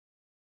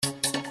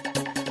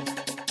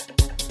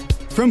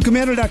From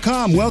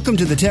Komando.com, welcome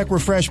to the Tech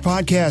Refresh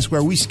podcast,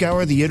 where we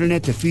scour the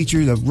internet to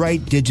feature the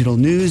right digital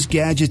news,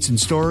 gadgets, and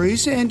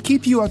stories, and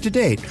keep you up to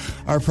date.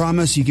 Our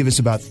promise, you give us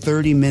about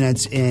 30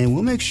 minutes, and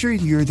we'll make sure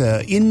you're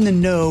the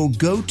in-the-know,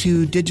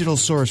 go-to digital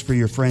source for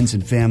your friends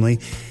and family.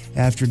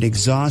 After an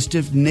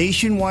exhaustive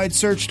nationwide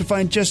search to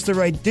find just the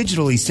right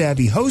digitally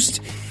savvy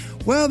host,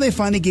 well, they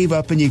finally gave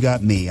up and you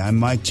got me. I'm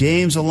Mike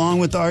James, along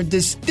with our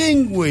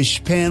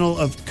distinguished panel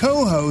of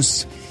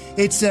co-hosts.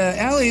 It's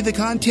Allie, the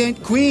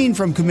content queen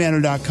from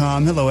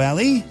Komando.com. Hello,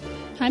 Allie.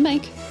 Hi,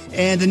 Mike.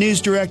 And the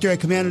news director at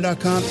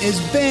Komando.com is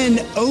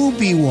Ben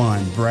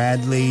Obi-Wan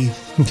Bradley.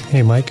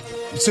 Hey, Mike.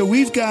 So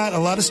we've got a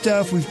lot of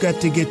stuff we've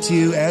got to get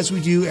to, as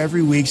we do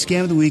every week.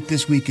 Scam of the week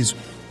this week is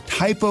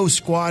typo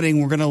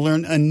squatting. We're going to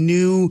learn a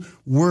new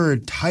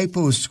word,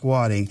 typo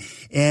squatting.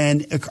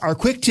 And our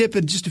quick tip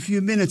in just a few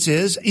minutes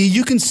is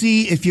you can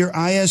see if your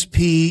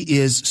ISP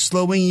is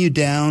slowing you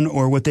down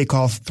or what they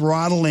call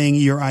throttling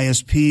your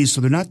ISP,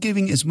 so they're not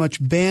giving as much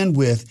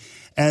bandwidth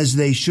as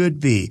they should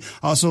be.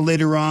 Also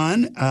later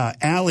on,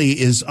 Allie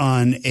is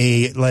on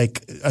a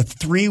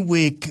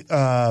 3-week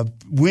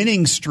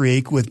winning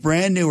streak with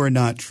Brand New or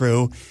Not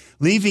True,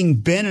 leaving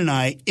Ben and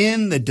I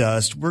in the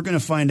dust. We're going to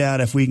find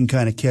out if we can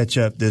kind of catch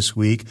up this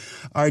week.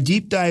 Our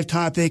deep dive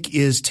topic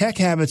is tech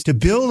habits to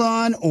build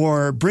on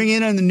or bring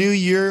in the new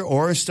year,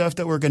 or stuff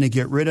that we're going to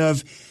get rid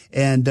of,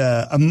 and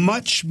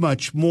much,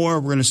 much more.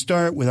 We're going to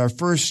start with our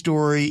first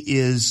story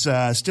is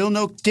still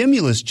no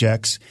stimulus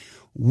checks.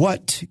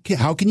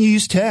 How can you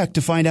use tech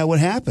to find out what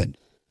happened?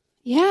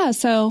 Yeah,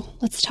 so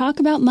let's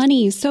talk about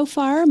money. So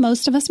far,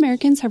 most of us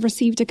Americans have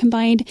received a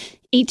combined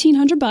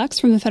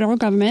 $1,800 from the federal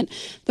government,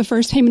 the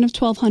first payment of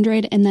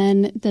 $1,200, and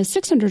then the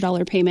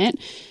 $600 payment.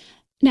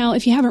 Now,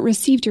 if you haven't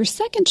received your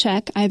second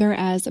check, either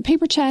as a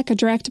paper check, a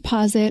direct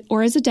deposit,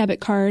 or as a debit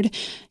card,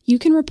 you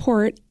can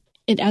report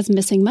it as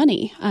missing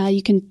money.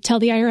 You can tell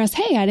the IRS,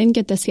 hey, I didn't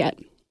get this yet.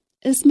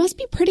 This must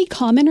be pretty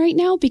common right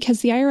now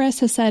because the IRS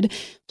has said,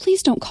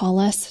 please don't call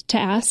us to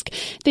ask.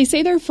 They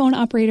say their phone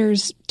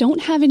operators don't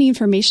have any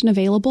information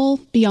available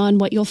beyond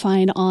what you'll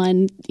find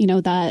on,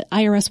 the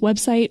IRS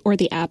website or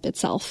the app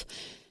itself.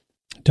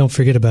 Don't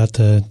forget about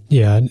they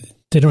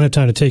don't have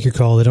time to take your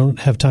call. They don't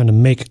have time to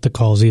make the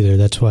calls either.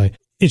 That's why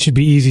it should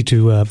be easy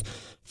to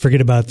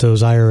forget about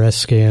those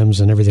IRS scams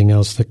and everything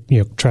else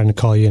that, trying to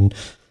call you and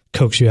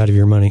coax you out of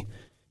your money.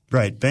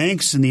 Right.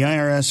 Banks and the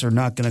IRS are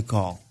not going to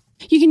call.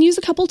 You can use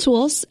a couple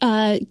tools.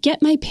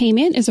 Get My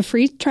Payment is a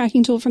free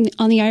tracking tool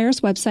on the IRS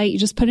website. You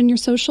just put in your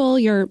social,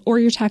 your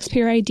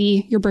taxpayer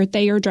ID, your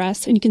birthday, your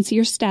address, and you can see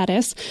your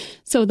status.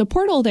 So the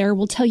portal there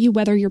will tell you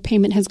whether your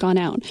payment has gone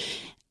out.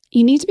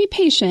 You need to be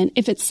patient.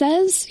 If it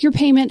says your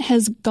payment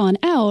has gone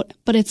out,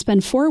 but it's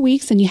been 4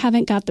 weeks and you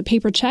haven't got the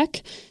paper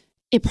check,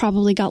 it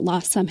probably got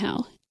lost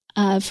somehow.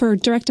 For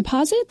direct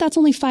deposit, that's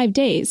only 5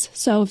 days.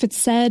 So if it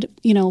said,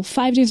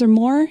 5 days or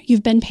more,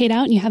 you've been paid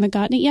out and you haven't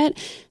gotten it yet,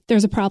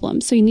 there's a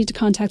problem. So you need to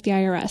contact the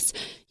IRS.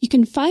 You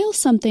can file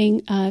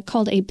something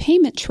called a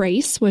payment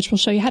trace, which we'll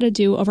show you how to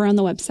do over on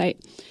the website.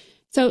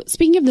 So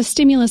speaking of the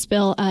stimulus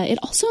bill, it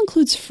also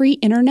includes free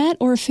internet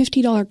or a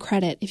 $50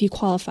 credit if you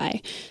qualify.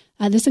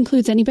 This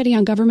includes anybody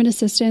on government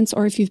assistance,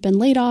 or if you've been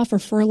laid off or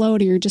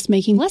furloughed, or you're just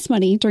making less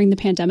money during the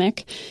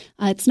pandemic.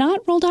 It's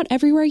not rolled out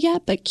everywhere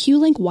yet, but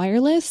Q-Link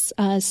Wireless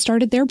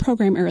started their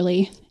program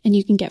early, and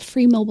you can get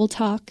free mobile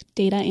talk,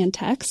 data, and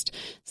text.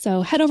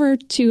 So head over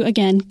to,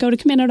 again, go to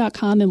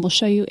Komando.com, and we'll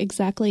show you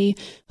exactly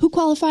who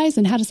qualifies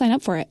and how to sign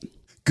up for it.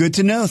 Good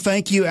to know.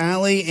 Thank you,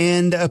 Allie.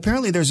 And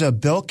apparently there's a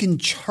Belkin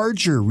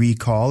charger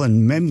recall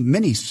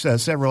and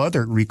several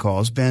other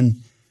recalls.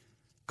 Ben,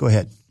 go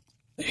ahead.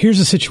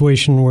 Here's a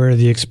situation where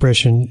the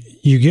expression,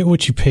 you get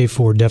what you pay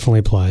for,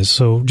 definitely applies.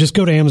 So just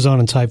go to Amazon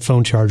and type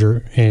phone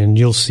charger, and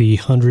you'll see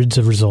hundreds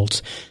of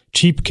results.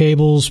 Cheap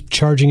cables,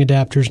 charging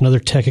adapters, and other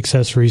tech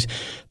accessories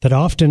that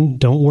often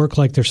don't work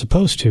like they're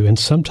supposed to, and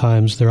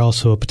sometimes they're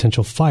also a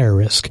potential fire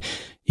risk.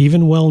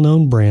 Even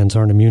well-known brands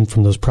aren't immune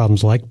from those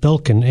problems like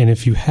Belkin, and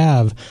if you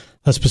have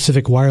a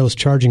specific wireless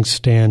charging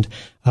stand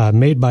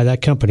made by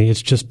that company,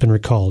 it's just been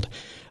recalled.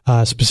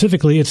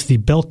 Specifically, it's the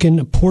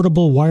Belkin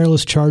Portable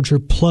Wireless Charger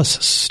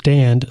Plus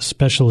Stand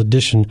Special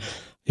Edition.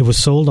 It was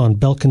sold on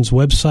Belkin's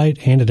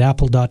website and at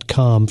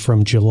Apple.com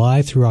from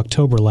July through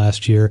October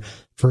last year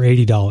for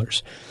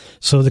 $80.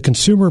 So the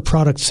Consumer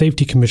Product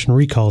Safety Commission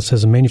recall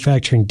says a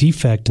manufacturing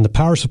defect in the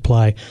power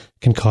supply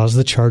can cause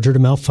the charger to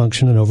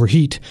malfunction and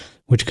overheat,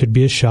 which could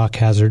be a shock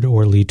hazard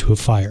or lead to a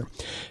fire.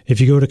 If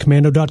you go to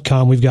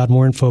Komando.com, we've got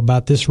more info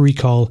about this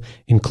recall,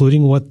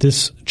 including what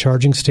this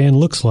charging stand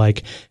looks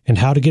like and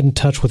how to get in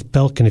touch with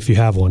Belkin if you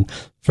have one.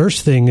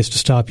 First thing is to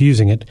stop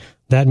using it.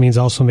 That means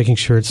also making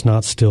sure it's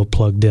not still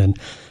plugged in.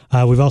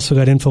 We've also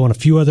got info on a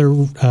few other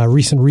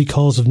recent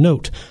recalls of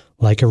note,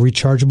 like a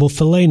rechargeable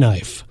fillet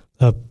knife,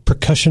 a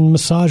percussion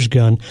massage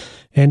gun,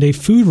 and a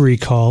food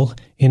recall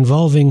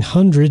involving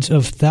hundreds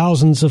of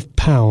thousands of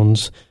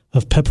pounds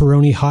of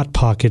pepperoni Hot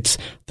Pockets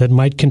that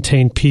might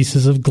contain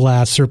pieces of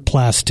glass or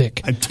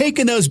plastic. I'm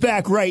taking those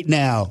back right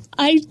now.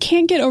 I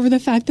can't get over the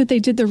fact that they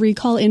did the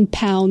recall in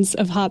pounds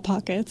of Hot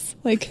Pockets.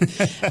 Like,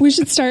 we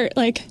should start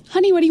like,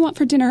 honey, what do you want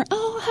for dinner?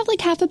 Oh, I'll have like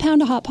half a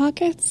pound of Hot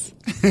Pockets.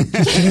 Just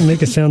didn't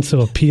make it sound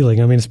so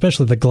appealing. I mean,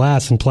 especially the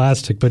glass and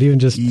plastic, but even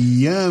just...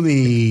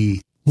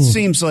 Yummy.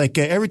 Seems like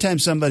every time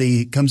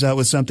somebody comes out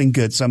with something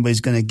good, somebody's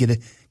going to get a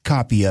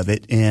copy of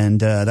it, and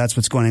that's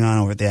what's going on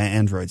over at the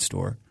Android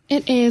store.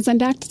 It is. I'm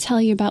back to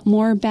tell you about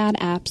more bad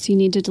apps you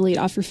need to delete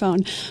off your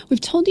phone. We've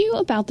told you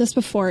about this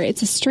before.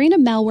 It's a strain of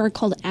malware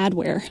called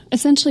adware.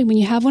 Essentially, when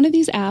you have one of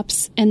these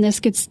apps and this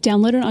gets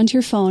downloaded onto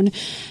your phone,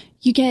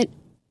 you get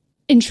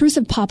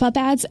intrusive pop-up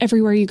ads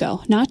everywhere you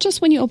go. Not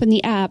just when you open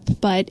the app,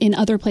 but in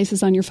other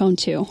places on your phone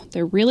too.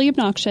 They're really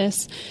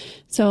obnoxious.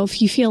 So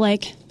if you feel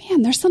like,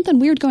 man, there's something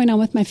weird going on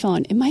with my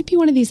phone, it might be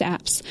one of these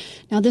apps.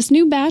 Now, this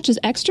new batch is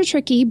extra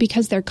tricky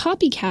because they're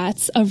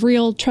copycats of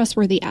real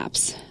trustworthy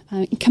apps.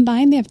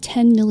 Combined, they have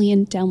 10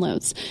 million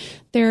downloads.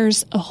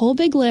 There's a whole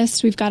big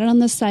list. We've got it on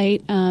the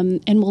site,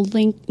 and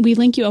we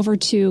link you over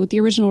to the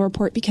original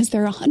report because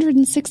there are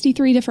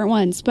 163 different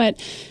ones. But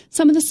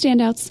some of the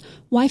standouts: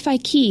 Wi-Fi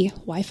Key,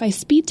 Wi-Fi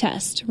Speed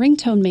Test,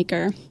 Ringtone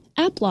Maker,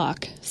 App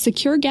Lock,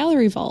 Secure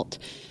Gallery Vault,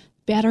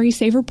 Battery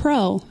Saver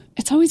Pro.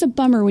 It's always a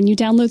bummer when you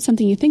download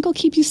something you think will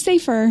keep you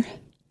safer,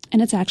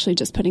 and it's actually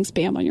just putting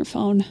spam on your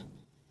phone.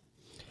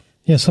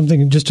 Yeah,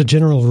 just a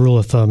general rule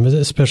of thumb,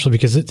 especially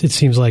because it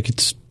seems like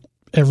it's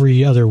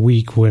every other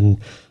week when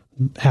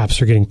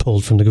apps are getting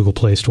pulled from the Google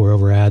Play Store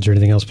over ads or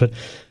anything else. But,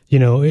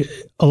 a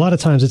lot of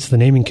times it's the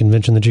naming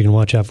convention that you can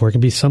watch out for. It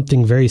can be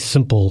something very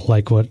simple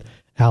like what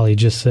Allie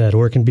just said,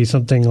 or it can be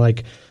something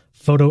like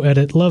Photo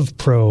Edit Love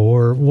Pro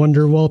or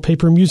Wonder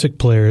Wallpaper Music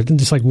Player.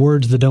 Just like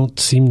words that don't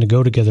seem to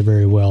go together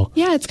very well.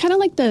 Yeah, it's kind of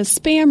like the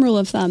spam rule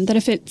of thumb, that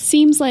if it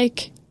seems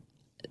like,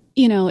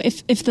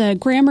 if the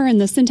grammar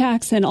and the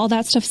syntax and all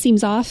that stuff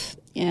seems off,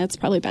 yeah, it's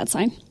probably a bad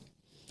sign.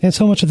 And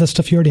so much of that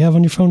stuff you already have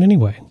on your phone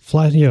anyway.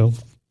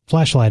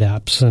 Flashlight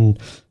apps and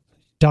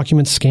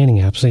document scanning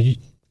apps.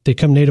 They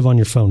come native on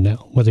your phone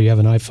now, whether you have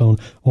an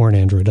iPhone or an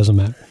Android, doesn't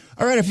matter.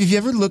 All right, if you've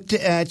ever looked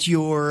at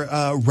your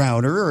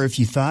router, or if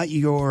you thought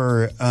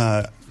your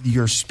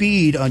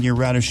speed on your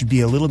router should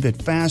be a little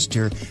bit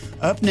faster,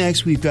 up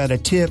next we've got a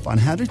tip on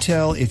how to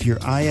tell if your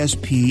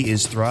ISP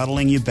is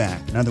throttling you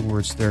back. In other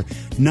words, they're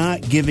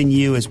not giving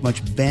you as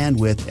much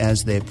bandwidth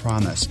as they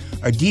promise.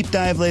 Our deep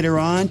dive later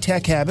on,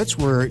 tech habits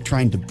we're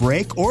trying to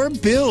break or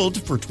build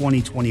for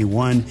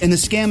 2021. And the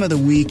scam of the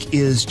week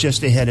is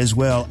just ahead as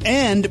well.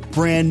 And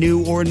brand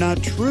new or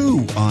not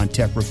true on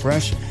Tech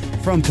Refresh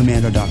from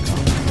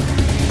Komando.com.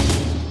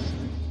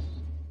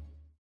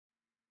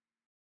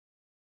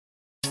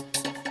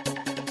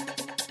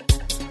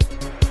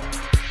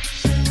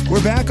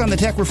 We're back on the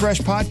Tech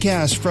Refresh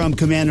podcast from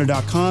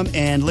Komando.com,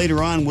 and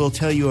later on we'll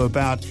tell you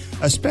about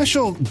a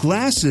special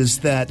glasses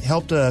that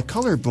helped a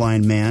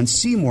colorblind man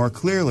see more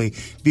clearly.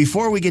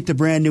 Before we get to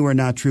brand new or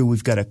not true,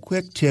 we've got a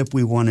quick tip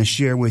we want to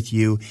share with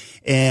you,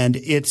 and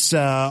it's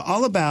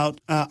all about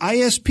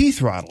ISP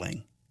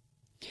throttling.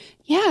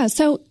 Yeah,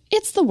 so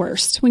it's the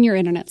worst when your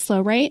internet's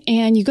slow, right?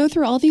 And you go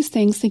through all these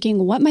things thinking,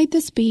 what might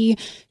this be?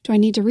 Do I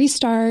need to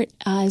restart?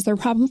 Is there a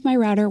problem with my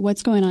router?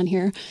 What's going on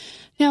here?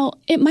 Now,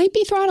 it might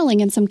be throttling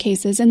in some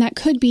cases, and that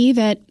could be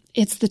that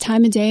it's the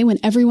time of day when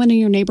everyone in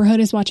your neighborhood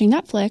is watching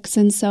Netflix,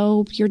 and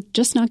so you're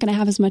just not going to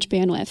have as much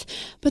bandwidth.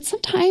 But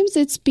sometimes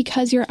it's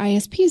because your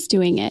ISP is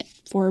doing it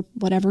for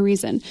whatever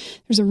reason.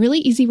 There's a really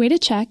easy way to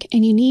check,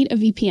 and you need a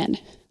VPN.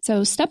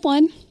 So step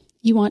one,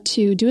 you want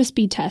to do a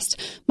speed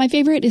test. My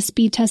favorite is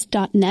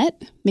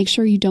speedtest.net. Make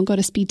sure you don't go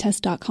to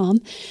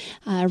speedtest.com.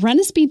 Run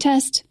a speed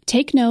test,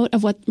 take note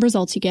of what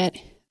results you get,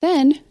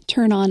 then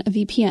turn on a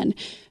VPN.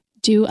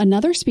 Do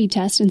another speed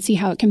test and see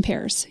how it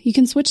compares. You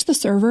can switch the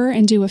server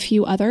and do a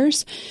few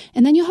others,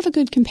 and then you'll have a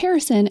good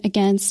comparison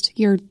against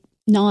your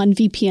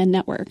non-VPN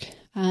network.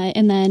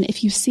 And then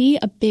if you see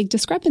a big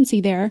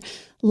discrepancy there,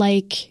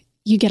 like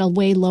you get a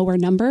way lower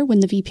number when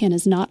the VPN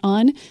is not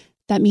on,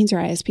 that means your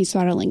ISP is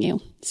throttling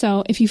you.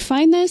 So if you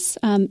find this,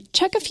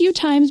 check a few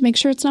times, make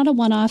sure it's not a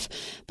one-off,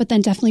 but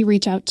then definitely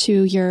reach out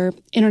to your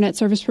internet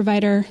service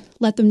provider,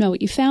 let them know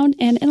what you found.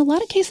 And in a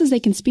lot of cases, they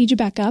can speed you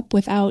back up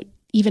without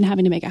even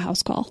having to make a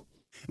house call.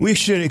 We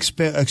should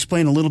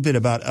explain a little bit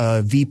about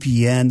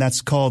VPN.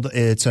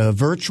 It's a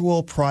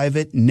virtual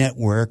private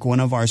network.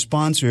 One of our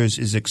sponsors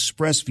is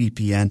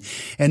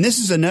ExpressVPN. And this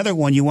is another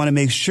one you want to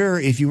make sure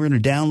if you were to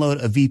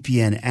download a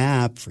VPN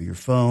app for your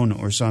phone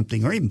or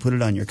something, or even put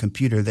it on your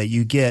computer, that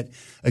you get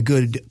a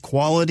good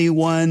quality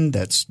one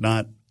that's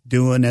not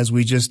doing, as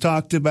we just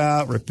talked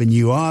about, ripping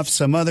you off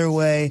some other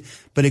way.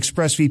 But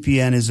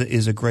ExpressVPN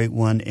is a great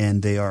one,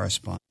 and they are a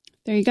sponsor.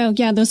 There you go.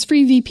 Yeah, those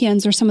free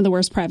VPNs are some of the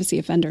worst privacy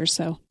offenders,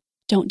 so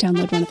don't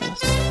download one of those.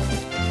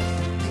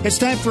 It's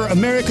time for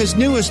America's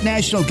newest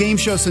national game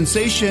show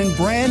sensation,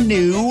 Brand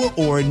New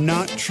or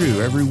Not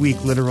True. Every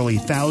week, literally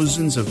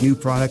thousands of new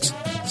products,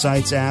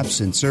 sites, apps,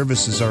 and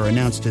services are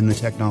announced in the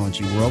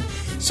technology world.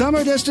 Some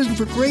are destined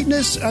for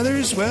greatness,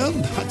 others, well,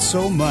 not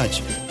so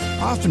much.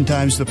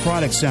 Oftentimes, the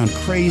products sound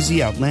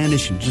crazy,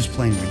 outlandish, and just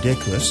plain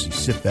ridiculous. You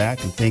sit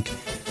back and think,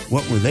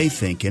 what were they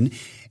thinking?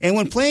 And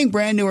when playing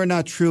Brand New or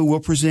Not True, we'll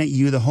present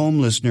you, the home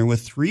listener,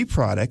 with 3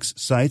 products,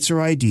 sites,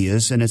 or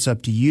ideas, and it's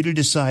up to you to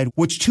decide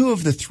which 2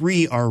 of the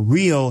 3 are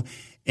real,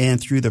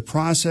 and through the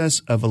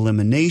process of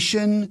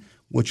elimination,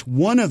 which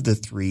one of the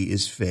 3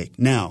 is fake.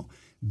 Now,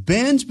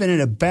 Ben's been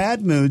in a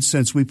bad mood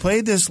since we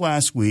played this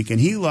last week, and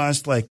he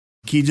lost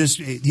he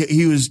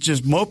was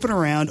just moping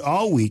around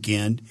all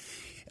weekend.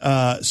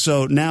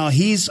 So now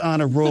he's on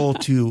a roll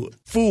to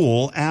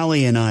fool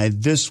Allie and I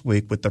this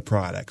week with the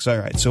products. All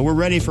right, so we're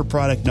ready for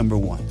product number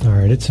 1. All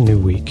right, it's a new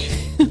week,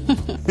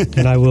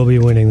 and I will be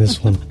winning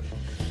this one.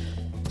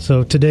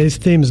 So today's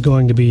theme is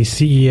going to be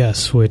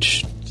CES,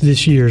 which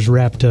this year's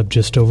wrapped up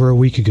just over a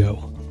week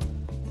ago.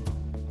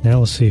 Now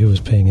we'll see who was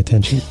paying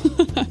attention.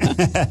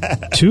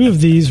 2 of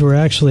these were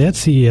actually at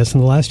CES in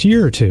the last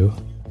year or 2,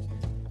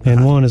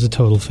 and 1 is a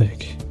total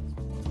fake.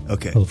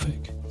 Okay. Total fake.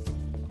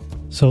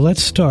 So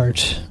let's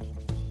start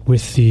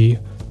with the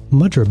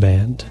Mudra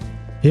Band.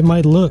 It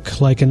might look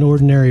like an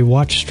ordinary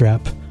watch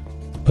strap,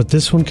 but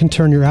this one can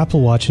turn your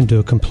Apple Watch into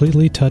a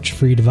completely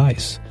touch-free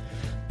device.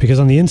 Because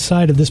on the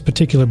inside of this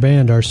particular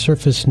band are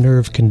surface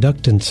nerve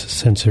conductance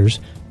sensors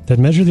that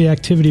measure the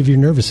activity of your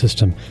nervous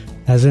system,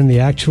 as in the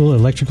actual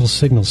electrical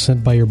signals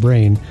sent by your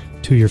brain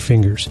to your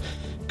fingers.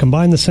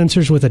 Combine the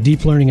sensors with a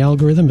deep learning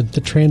algorithm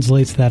that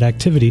translates that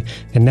activity,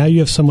 and now you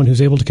have someone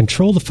who's able to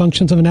control the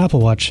functions of an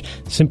Apple Watch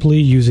simply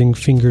using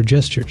finger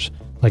gestures,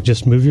 like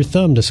just move your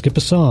thumb to skip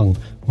a song,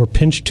 or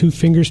pinch 2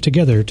 fingers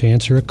together to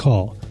answer a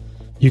call.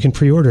 You can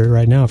pre-order it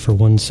right now for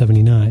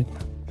 $179.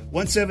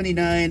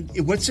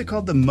 $179. What's it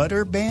called? The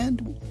Mudra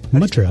Band?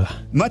 Mudra.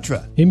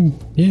 Mudra.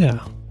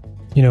 Yeah.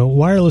 You know,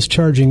 wireless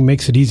charging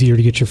makes it easier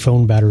to get your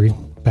phone battery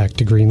back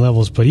to green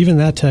levels, but even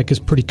that tech is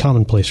pretty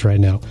commonplace right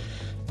now.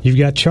 You've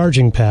got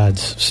charging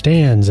pads,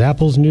 stands,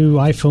 Apple's new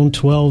iPhone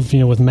 12,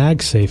 with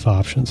MagSafe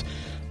options.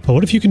 But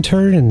what if you can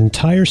turn an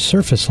entire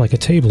surface like a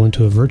table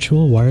into a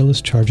virtual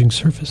wireless charging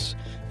surface?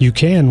 You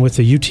can with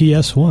the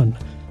UTS-1.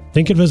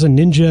 Think of it as a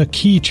Ninja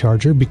key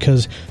charger,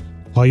 because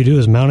all you do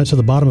is mount it to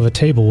the bottom of a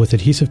table with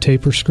adhesive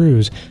tape or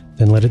screws,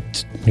 then let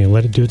it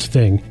do its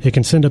thing. It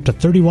can send up to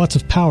 30 watts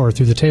of power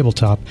through the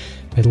tabletop,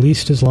 at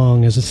least as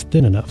long as it's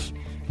thin enough.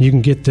 You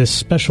can get this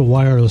special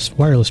wireless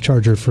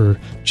charger for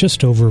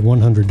just over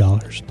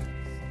 $100.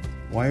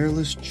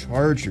 Wireless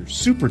charger,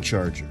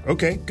 supercharger.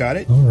 Okay, got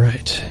it. All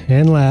right.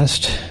 And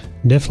last,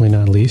 definitely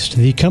not least,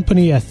 the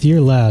company Aether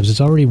Labs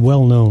is already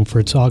well known for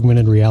its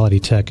augmented reality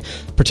tech,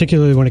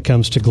 particularly when it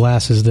comes to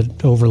glasses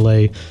that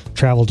overlay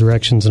travel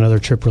directions and other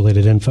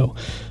trip-related info.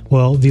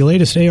 Well, the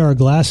latest AR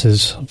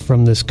glasses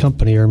from this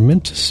company are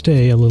meant to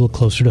stay a little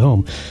closer to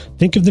home.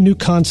 Think of the new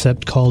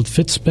concept called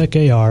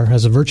FitSpec AR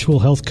as a virtual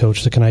health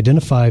coach that can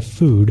identify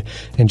food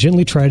and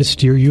gently try to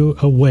steer you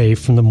away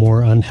from the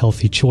more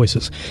unhealthy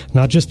choices,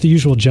 not just the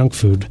usual junk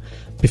food.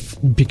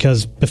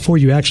 Because before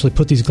you actually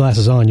put these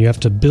glasses on, you have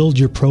to build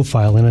your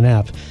profile in an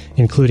app,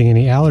 including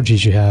any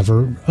allergies you have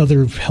or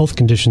other health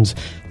conditions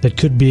that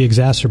could be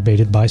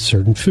exacerbated by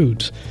certain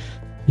foods.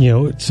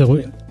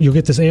 So you'll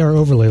get this AR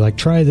overlay, like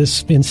try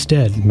this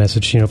instead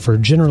message, for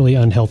generally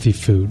unhealthy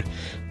food,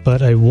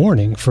 but a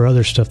warning for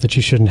other stuff that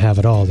you shouldn't have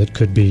at all that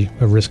could be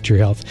a risk to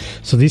your health.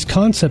 So these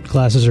concept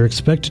glasses are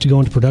expected to go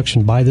into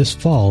production by this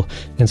fall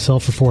and sell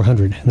for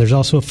 $400. And there's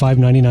also a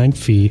 $5.99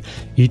 fee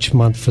each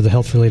month for the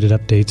health-related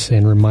updates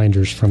and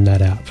reminders from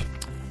that app.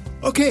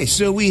 Okay,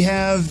 so we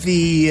have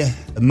the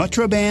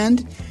Mudra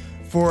Band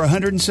for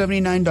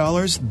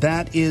 $179.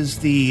 That is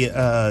the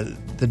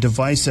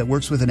device that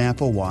works with an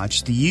Apple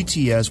Watch, the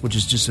UTS, which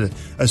is just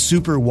a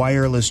super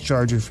wireless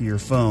charger for your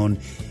phone,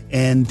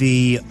 and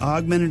the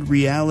augmented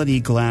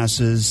reality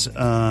glasses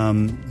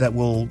that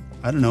will,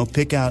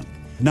 pick out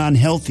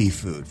non-healthy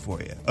food for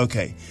you.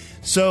 Okay,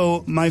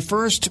 so my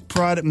first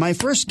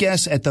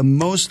guess at the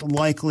most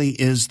likely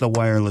is the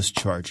wireless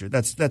charger.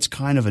 That's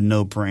kind of a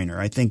no-brainer.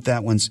 I think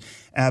that one's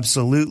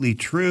absolutely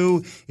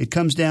true. It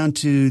comes down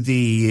to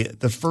the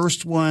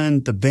first one,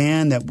 the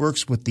band that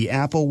works with the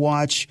Apple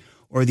Watch,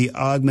 or the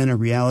augmented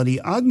reality.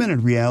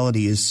 Augmented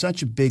reality is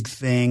such a big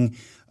thing.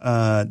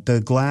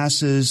 The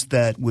glasses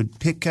that would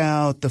pick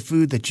out the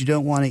food that you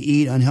don't want to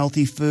eat,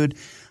 unhealthy food.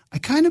 I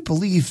kind of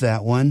believe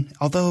that one,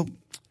 although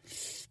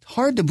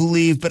hard to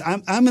believe, but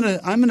I'm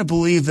gonna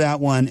believe that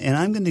one, and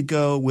I'm gonna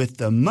go with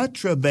the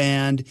Mudra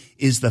Band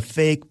is the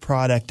fake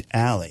product.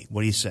 Allie,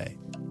 what do you say?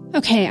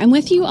 Okay, I'm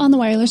with you on the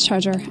wireless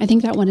charger. I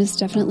think that one is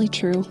definitely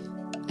true.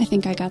 I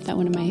think I got that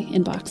one in my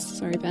inbox.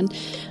 Sorry, Ben.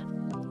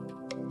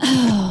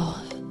 Oh.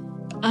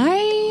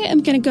 I am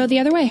going to go the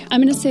other way. I'm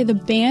going to say the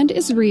band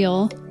is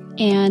real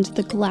and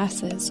the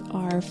glasses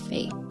are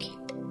fake.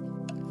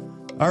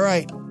 All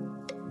right.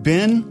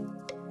 Ben,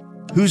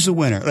 who's the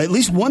winner? At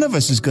least one of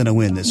us is going to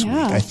win this week,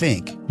 I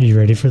think. Are you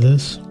ready for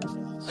this?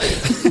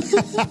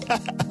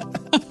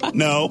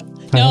 No.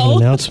 I have an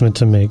announcement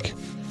to make.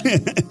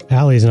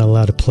 Allie's not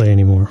allowed to play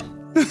anymore.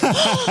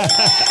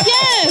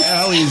 Yes!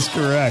 Allie is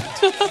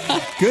correct.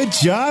 Good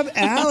job,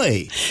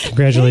 Allie.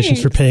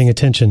 Congratulations for paying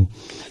attention.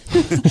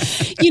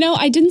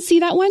 I didn't see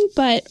that one,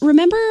 but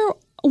remember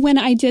when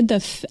I did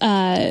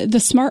the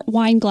smart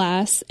wine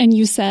glass and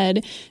you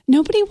said,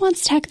 nobody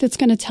wants tech that's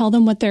going to tell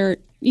them what they're,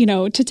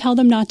 to tell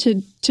them not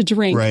to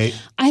drink. Right.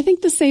 I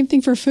think the same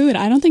thing for food.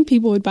 I don't think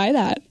people would buy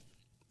that.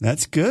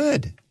 That's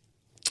good.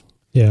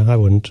 Yeah, I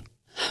wouldn't.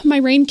 My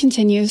reign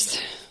continues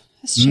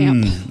as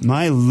champ.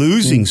 My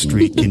losing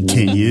streak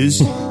continues.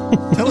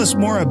 Tell us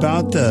more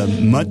about the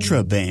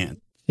Muttra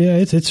band. Yeah,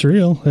 it's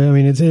real. I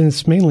mean,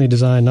 it's mainly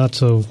designed not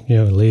so,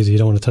 lazy, you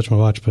don't want to touch my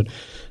watch, but,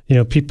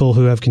 people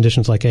who have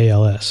conditions like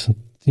ALS,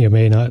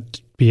 may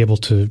not be able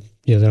to,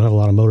 they don't have a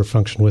lot of motor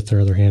function with their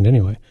other hand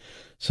anyway.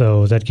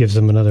 So that gives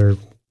them another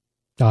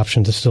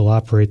option to still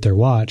operate their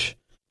watch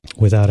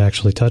without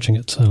actually touching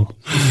it. So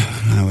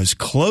I was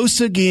close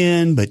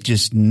again, but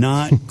just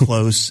not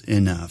close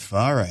enough.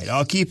 All right,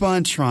 I'll keep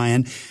on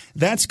trying.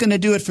 That's going to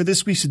do it for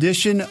this week's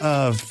edition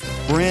of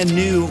Brand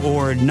New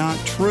or Not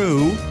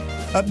True.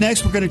 Up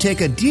next, we're going to take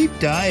a deep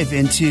dive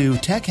into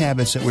tech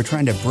habits that we're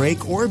trying to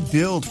break or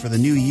build for the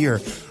new year.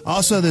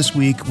 Also this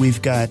week,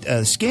 we've got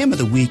a scam of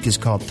the week is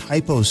called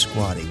typo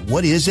squatting.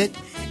 What is it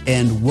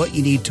and what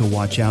you need to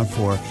watch out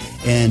for?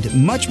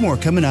 And much more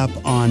coming up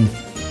on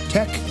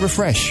Tech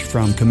Refresh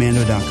from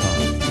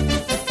Komando.com.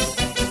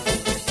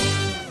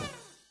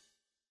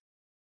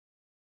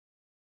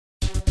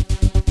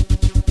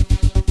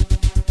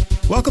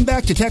 Welcome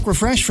back to Tech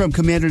Refresh from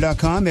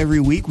Komando.com. Every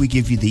week we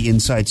give you the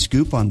inside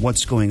scoop on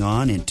what's going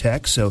on in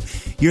tech, so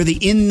you're the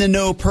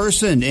in-the-know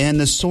person and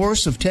the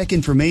source of tech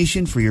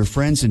information for your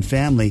friends and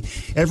family.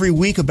 Every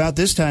week about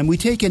this time, we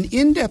take an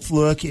in-depth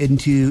look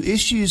into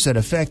issues that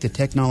affect the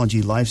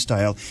technology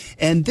lifestyle.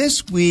 And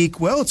this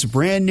week, well, it's a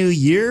brand new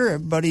year.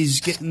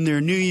 Everybody's getting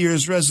their New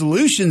Year's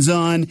resolutions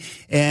on.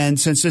 And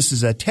since this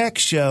is a tech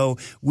show,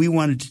 we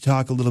wanted to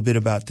talk a little bit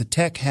about the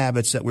tech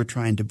habits that we're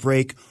trying to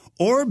break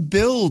or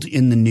build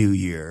in the new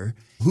year.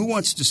 Who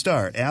wants to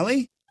start?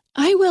 Allie?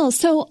 I will.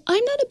 So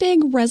I'm not a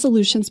big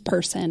resolutions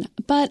person,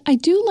 but I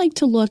do like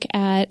to look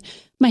at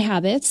my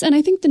habits, and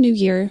I think the new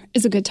year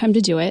is a good time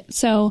to do it.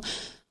 So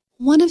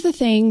one of the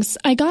things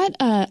I got,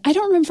 I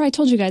don't remember if I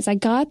told you guys, I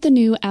got the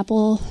new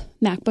Apple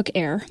MacBook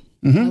Air,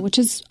 which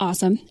is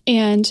awesome.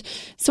 And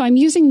so I'm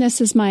using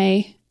this as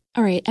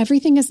all right,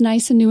 everything is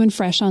nice and new and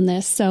fresh on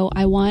this. So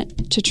I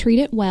want to treat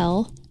it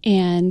well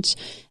and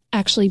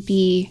actually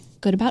be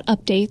good about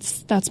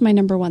updates. That's my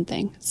number one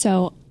thing.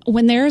 So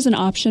when there is an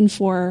option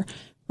for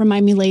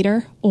remind me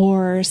later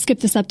or skip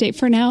this update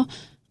for now,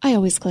 I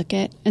always click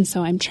it. And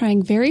so I'm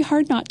trying very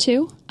hard not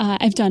to.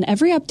 I've done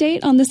every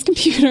update on this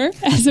computer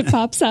as it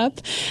pops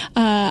up.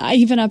 I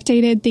even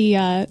updated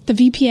the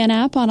VPN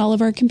app on all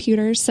of our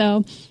computers.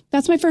 So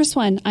that's my first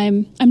one.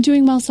 I'm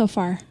doing well so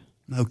far.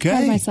 Okay.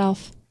 Proud of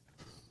myself.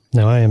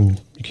 Now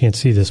you can't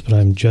see this, but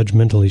I'm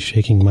judgmentally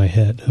shaking my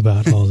head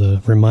about all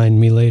the remind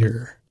me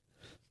later.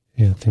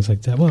 Things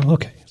like that. Well,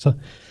 okay. So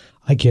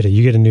I get it.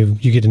 You get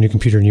a new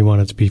computer and you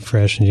want it to be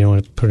fresh and you don't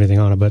want to put anything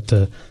on it. But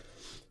the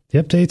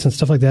updates and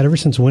stuff like that, ever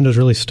since Windows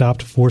really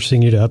stopped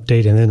forcing you to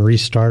update and then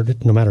restart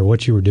it, no matter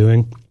what you were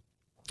doing,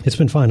 it's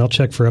been fine. I'll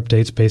check for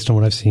updates based on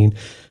what I've seen.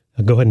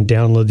 I'll go ahead and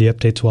download the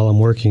updates while I'm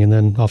working, and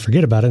then I'll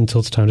forget about it until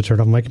it's time to turn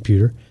off my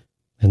computer.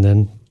 And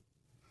then,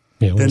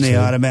 then they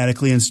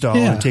automatically install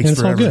and it takes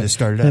forever to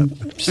start it up.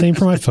 And same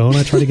for my phone.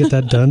 I try to get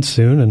that done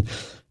soon. And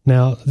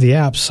now the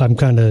apps, I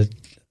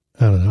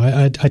don't know.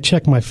 I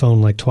check my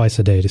phone like twice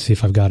a day to see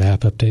if I've got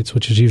app updates,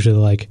 which is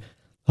usually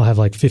I'll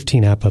have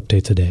 15 app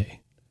updates a day,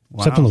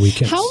 except on the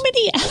weekends. How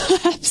many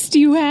apps do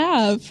you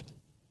have?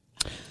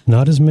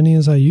 Not as many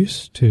as I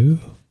used to.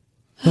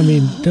 I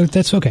mean,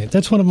 that's okay.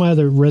 That's one of my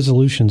other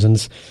resolutions, and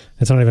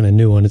it's not even a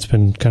new one. It's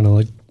been kind of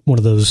like one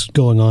of those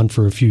going on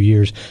for a few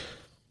years.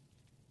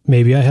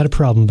 Maybe I had a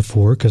problem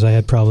before because I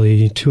had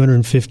probably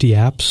 250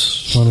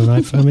 apps on an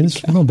iPhone. I mean,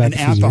 it's going back a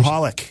few years.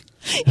 Appaholic.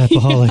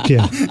 Appaholic,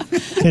 yeah.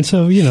 And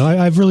so,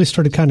 I've really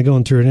started kind of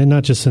going through it, and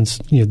not just since,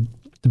 the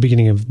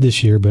beginning of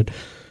this year, but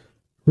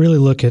really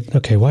look at,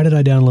 okay, why did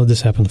I download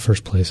this app in the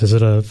first place? Is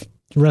it a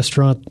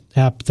restaurant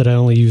app that I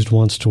only used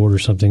once to order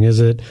something? Is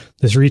it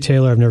this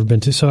retailer I've never been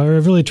to? So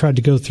I've really tried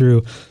to go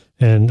through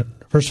and,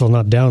 first of all,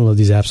 not download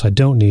these apps I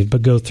don't need,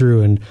 but go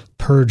through and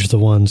purge the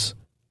ones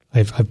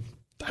I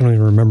don't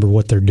even remember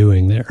what they're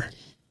doing there.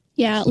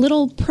 Yeah,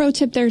 little pro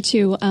tip there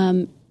too.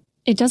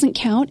 It doesn't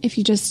count if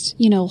you just,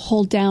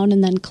 hold down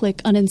and then click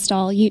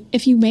uninstall.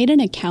 If you made an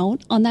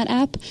account on that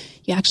app,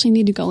 you actually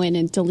need to go in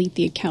and delete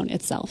the account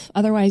itself.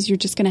 Otherwise, you're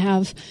just going to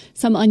have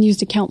some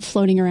unused account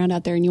floating around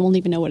out there and you won't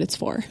even know what it's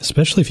for.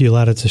 Especially if you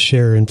allowed it to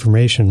share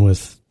information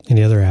with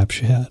any other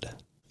apps you had.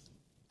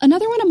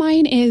 Another one of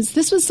mine is,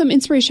 this was some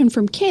inspiration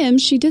from Kim.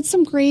 She did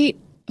some great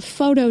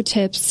photo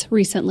tips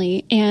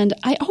recently, and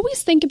I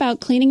always think about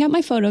cleaning up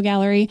my photo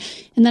gallery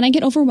and then I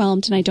get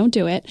overwhelmed and I don't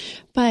do it.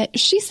 But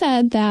she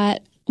said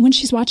that when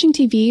she's watching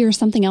TV or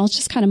something else,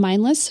 just kind of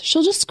mindless,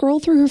 she'll just scroll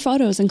through her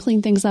photos and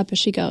clean things up as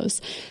she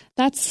goes.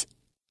 That's,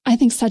 I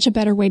think, such a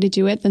better way to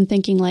do it than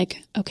thinking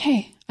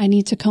okay, I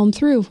need to comb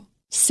through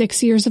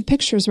 6 years of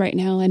pictures right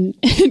now and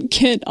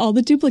get all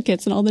the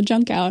duplicates and all the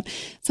junk out.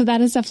 So that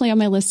is definitely on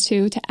my list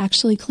too, to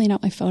actually clean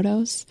out my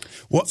photos.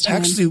 Well,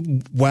 actually,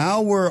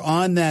 while we're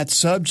on that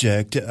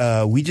subject,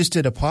 we just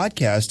did a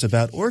podcast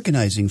about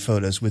organizing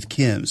photos with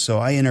Kim. So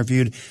I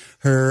interviewed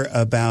her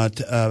about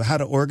how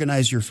to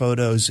organize your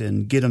photos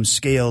and get them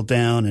scaled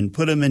down and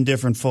put them in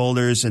different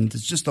folders. And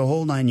it's just the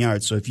whole 9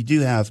 yards. So if you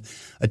do have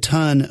a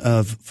ton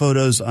of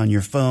photos on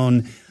your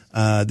phone,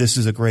 this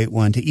is a great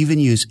one to even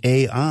use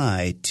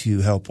AI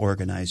to help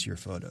organize your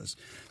photos.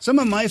 Some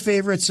of my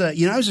favorites, I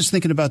was just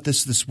thinking about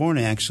this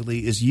morning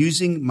actually, is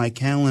using my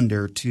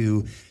calendar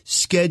to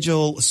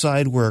schedule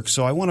side work.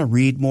 So I want to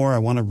read more. I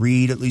want to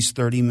read at least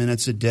 30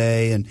 minutes a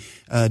day and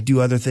do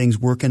other things,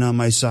 working on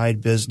my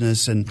side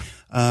business. And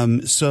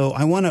so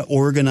I want to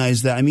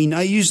organize that. I mean,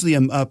 I usually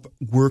am up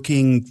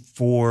working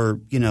for,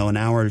 an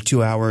hour to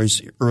 2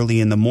 hours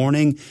early in the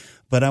morning.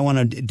 But I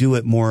want to do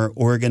it more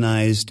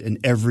organized and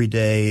every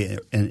day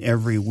and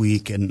every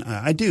week. And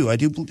I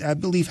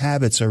believe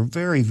habits are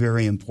very,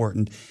 very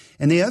important.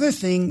 And the other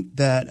thing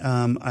that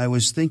I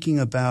was thinking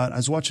about, I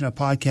was watching a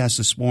podcast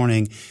this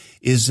morning,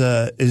 is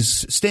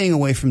staying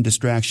away from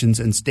distractions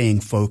and staying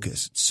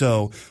focused.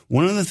 So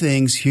one of the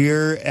things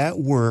here at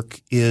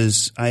work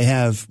is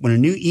when a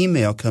new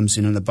email comes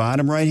in on the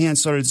bottom right-hand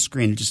side of the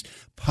screen, it just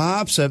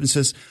pops up and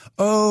says,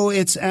 "Oh,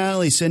 it's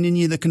Allie sending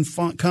you the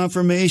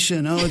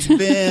confirmation. Oh, it's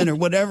Ben," or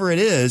whatever it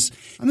is.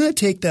 I'm going to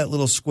take that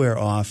little square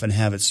off and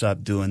have it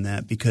stop doing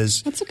that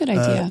because that's a good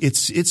idea.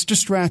 It's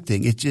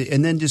distracting.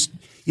 And then just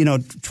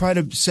try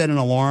to set an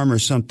alarm or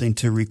something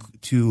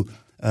to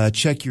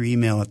check your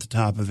email at the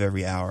top of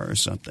every hour or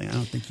something. I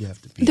don't think you have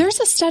to be.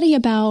 There's a study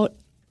about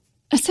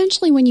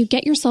essentially when you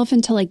get yourself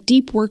into like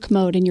deep work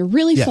mode and you're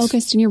really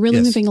focused and you're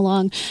really moving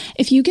along,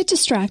 if you get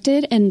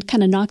distracted and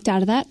kind of knocked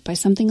out of that by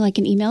something like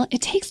an email,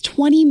 it takes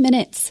 20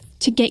 minutes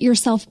to get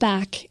yourself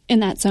back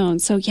in that zone.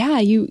 So yeah,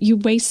 you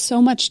waste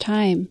so much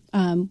time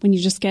when you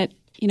just get,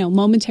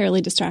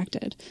 momentarily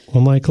distracted.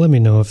 Well, Mike, let me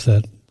know if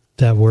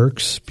that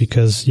works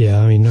because,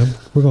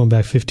 we're going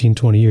back 15,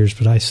 20 years,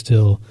 but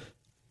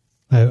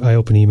I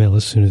open email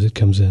as soon as it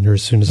comes in or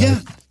as soon as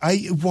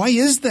why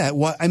is that?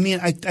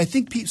 I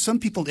think some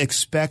people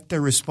expect their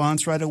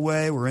response right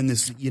away. We're in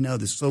this,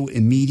 this so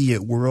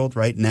immediate world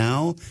right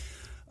now.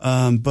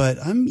 But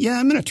I'm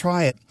going to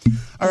try it.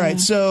 All right.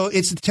 So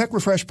it's the Tech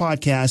Refresh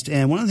podcast.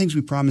 And one of the things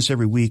we promise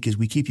every week is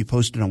we keep you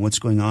posted on what's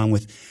going on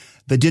with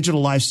the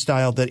digital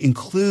lifestyle that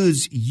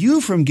includes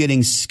you from getting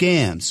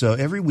scammed. So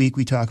every week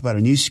we talk about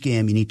a new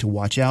scam you need to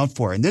watch out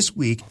for. And this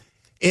week,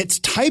 it's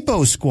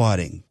typo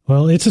squatting.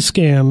 Well, it's a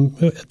scam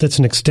that's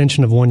an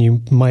extension of one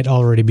you might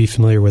already be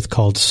familiar with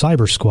called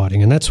cyber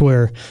squatting. And that's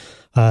where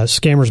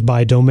scammers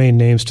buy domain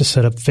names to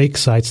set up fake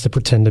sites that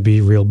pretend to be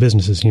real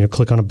businesses.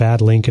 Click on a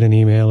bad link in an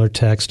email or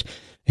text,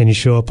 and you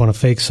show up on a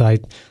fake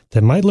site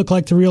that might look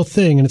like the real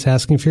thing, and it's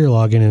asking for your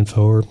login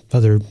info or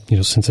other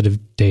sensitive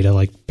data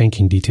like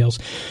banking details.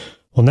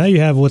 Well, now you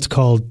have what's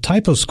called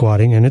typo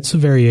squatting, and it's a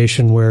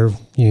variation where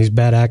these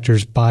bad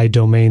actors buy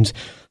domains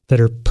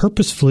that are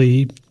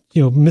purposefully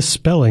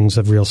misspellings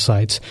of real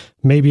sites,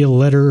 maybe a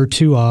letter or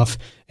two off.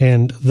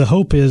 And the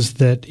hope is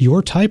that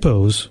your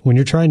typos, when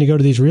you're trying to go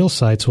to these real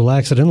sites, will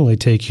accidentally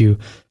take you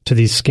to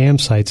these scam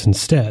sites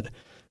instead.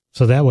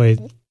 So that way,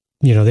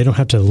 they don't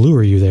have to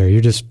lure you there. You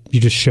just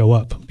show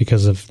up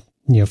because of,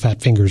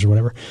 fat fingers or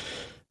whatever.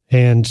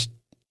 And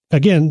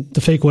again,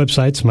 the fake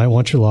websites might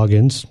want your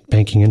logins,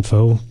 banking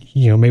info.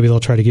 Maybe they'll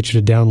try to get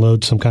you to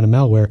download some kind of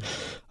malware.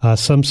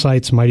 Some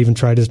sites might even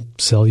try to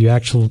sell you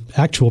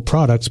actual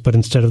products, but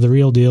instead of the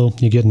real deal,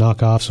 you get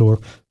knockoffs or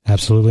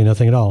absolutely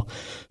nothing at all.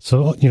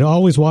 So,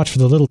 always watch for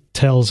the little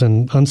tells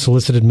and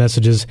unsolicited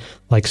messages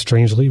like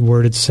strangely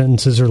worded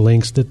sentences or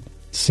links that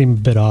seem a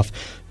bit off.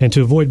 And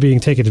to avoid being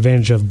taken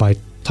advantage of by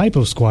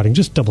typo squatting,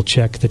 just double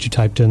check that you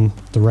typed in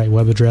the right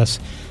web address.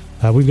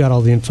 We've got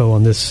all the info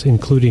on this,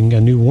 including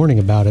a new warning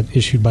about it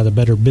issued by the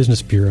Better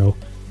Business Bureau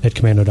at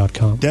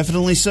Komando.com.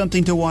 Definitely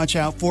something to watch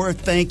out for.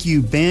 Thank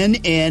you, Ben.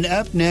 And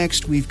up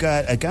next, we've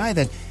got a guy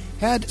that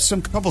had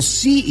some trouble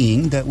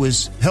seeing that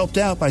was helped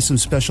out by some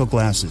special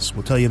glasses.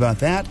 We'll tell you about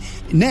that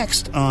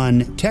next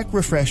on Tech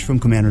Refresh from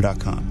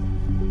Komando.com.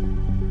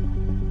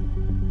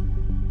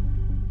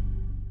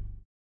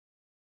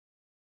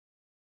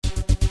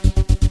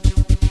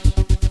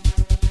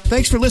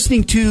 Thanks for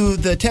listening to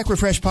the Tech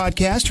Refresh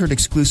podcast, heard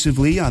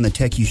exclusively on the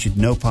Tech You Should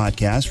Know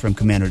podcast from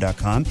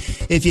Komando.com.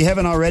 If you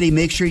haven't already,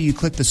 make sure you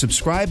click the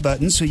subscribe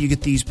button so you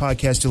get these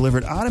podcasts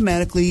delivered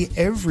automatically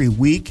every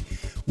week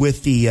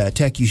with the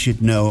Tech You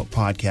Should Know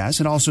podcast.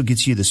 It also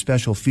gets you the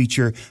special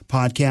feature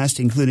podcast,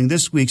 including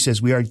this week's,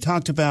 as we already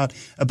talked about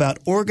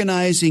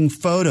organizing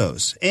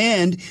photos.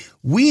 And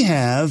we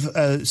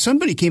have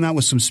somebody came out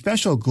with some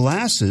special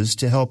glasses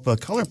to help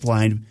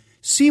colorblind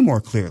see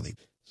more clearly.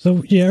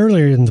 So,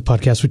 earlier in the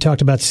podcast, we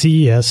talked about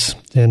CES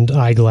and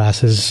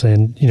eyeglasses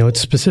and,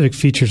 its specific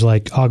features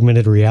like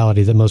augmented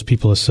reality that most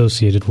people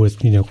associated with,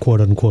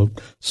 quote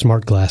unquote,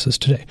 smart glasses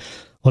today.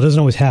 Well, it doesn't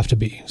always have to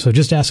be. So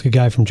just ask a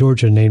guy from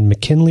Georgia named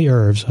McKinley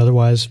Irves,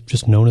 otherwise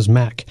just known as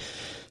Mac.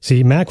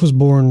 See, Mac was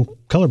born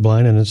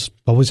colorblind and has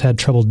always had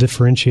trouble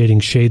differentiating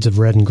shades of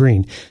red and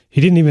green.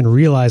 He didn't even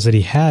realize that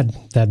he had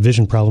that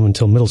vision problem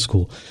until middle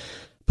school.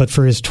 But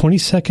for his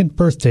 22nd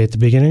birthday at the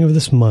beginning of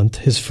this month,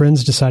 his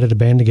friends decided to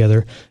band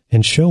together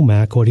and show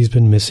Mac what he's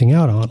been missing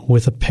out on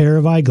with a pair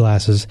of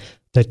eyeglasses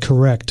that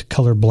correct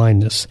color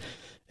blindness.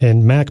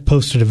 And Mac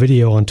posted a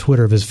video on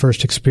Twitter of his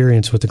first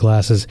experience with the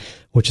glasses,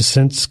 which has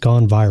since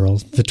gone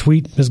viral. The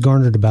tweet has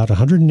garnered about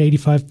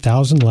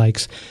 185,000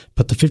 likes,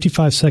 but the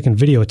 55-second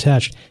video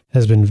attached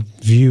has been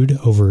viewed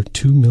over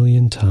 2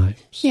 million times.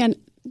 Yeah, and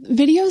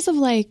videos of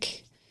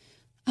like,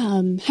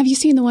 have you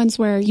seen the ones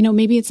where,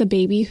 maybe it's a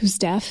baby who's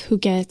deaf who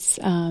gets,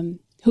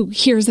 who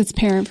hears its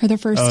parent for the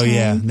first time? Oh,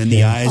 yeah. And then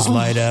the eyes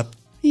light up.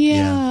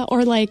 Yeah,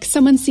 or like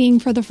someone seeing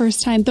for the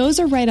first time. Those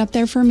are right up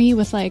there for me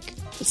with like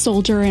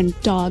soldier and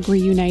dog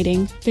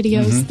reuniting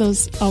videos. Mm-hmm.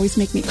 Those always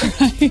make me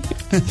cry.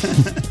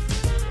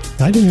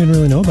 I didn't even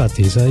really know about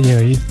these.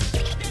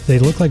 They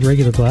look like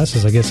regular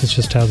glasses. I guess it's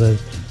just how they're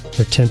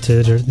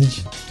tinted, or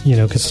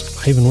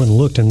because I even went and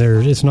looked, and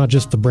it's not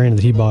just the brand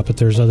that he bought, but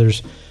there's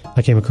others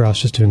I came across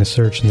just doing a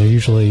search, and they're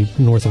usually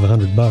north of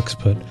 $100,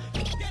 but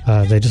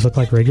they just look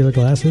like regular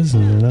glasses,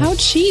 and they're not. How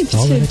cheap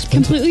to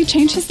completely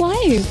change his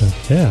life.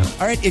 So, yeah.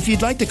 All right. If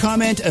you'd like to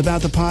comment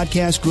about the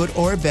podcast, good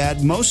or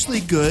bad,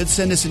 mostly good,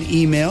 send us an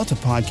email to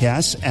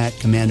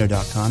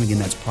podcasts@komando.com. Again,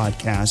 that's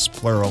podcasts,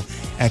 plural,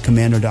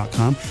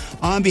 @komando.com.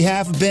 On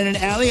behalf of Ben and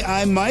Allie,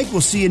 I'm Mike.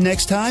 We'll see you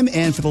next time.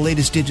 And for the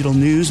latest digital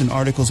news and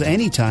articles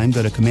anytime,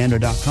 go to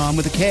komando.com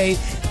with a K.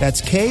 That's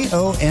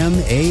KOMANDO.